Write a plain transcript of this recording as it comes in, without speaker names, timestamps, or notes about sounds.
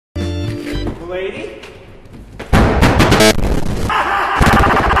lady.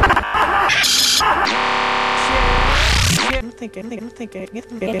 I'm thinking. In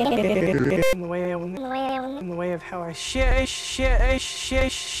the way of how I shit.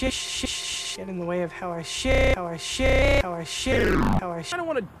 In the way of how I shit. I don't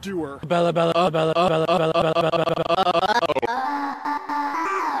want to do her. Bella.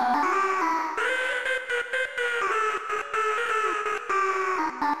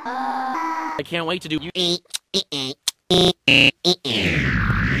 I can't wait to do.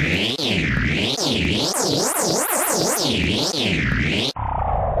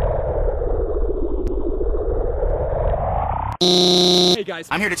 Hey guys,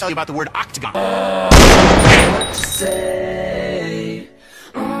 I'm here to tell you about the word octagon. To say,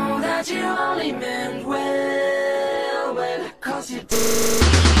 oh, that you only meant well, 'cause you did.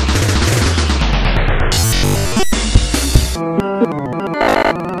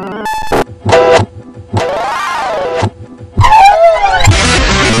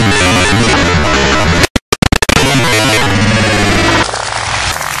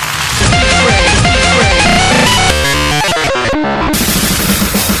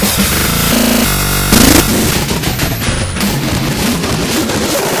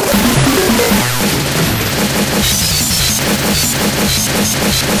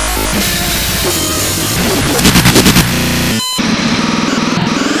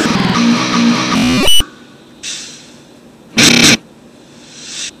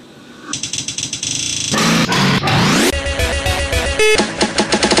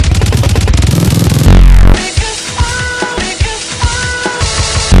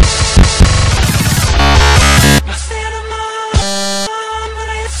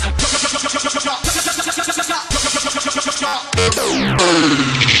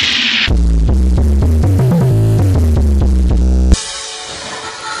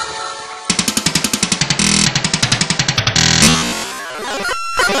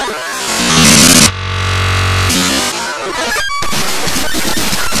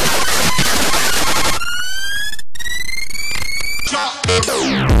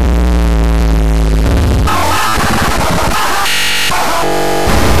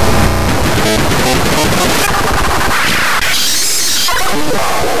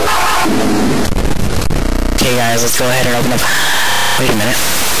 Okay guys, let's go ahead and open up. Wait a minute.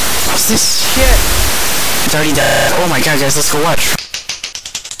 What's this shit? It's already done. Oh my god guys, let's go watch.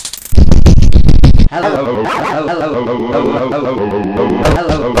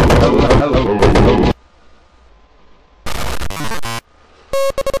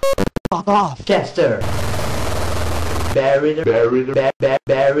 Fuck off, Chester. Bury her.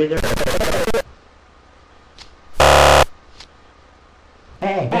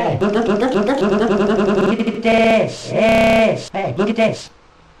 Hey, look at this. Hey, look at this.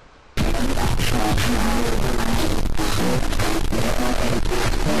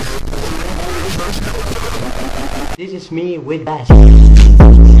 This is me with bass.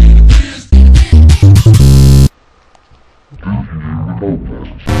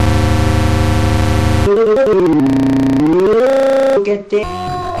 Look at this.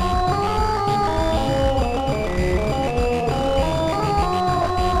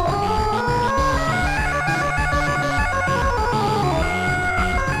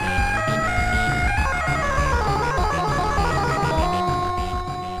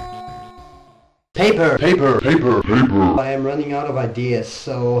 Paper. I am running out of ideas,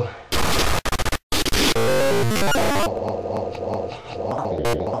 so...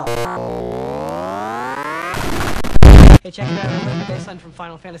 Hey, check it out. I'm the baseline from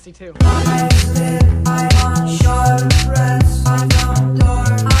Final Fantasy 2.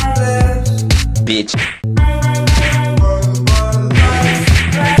 Bitch.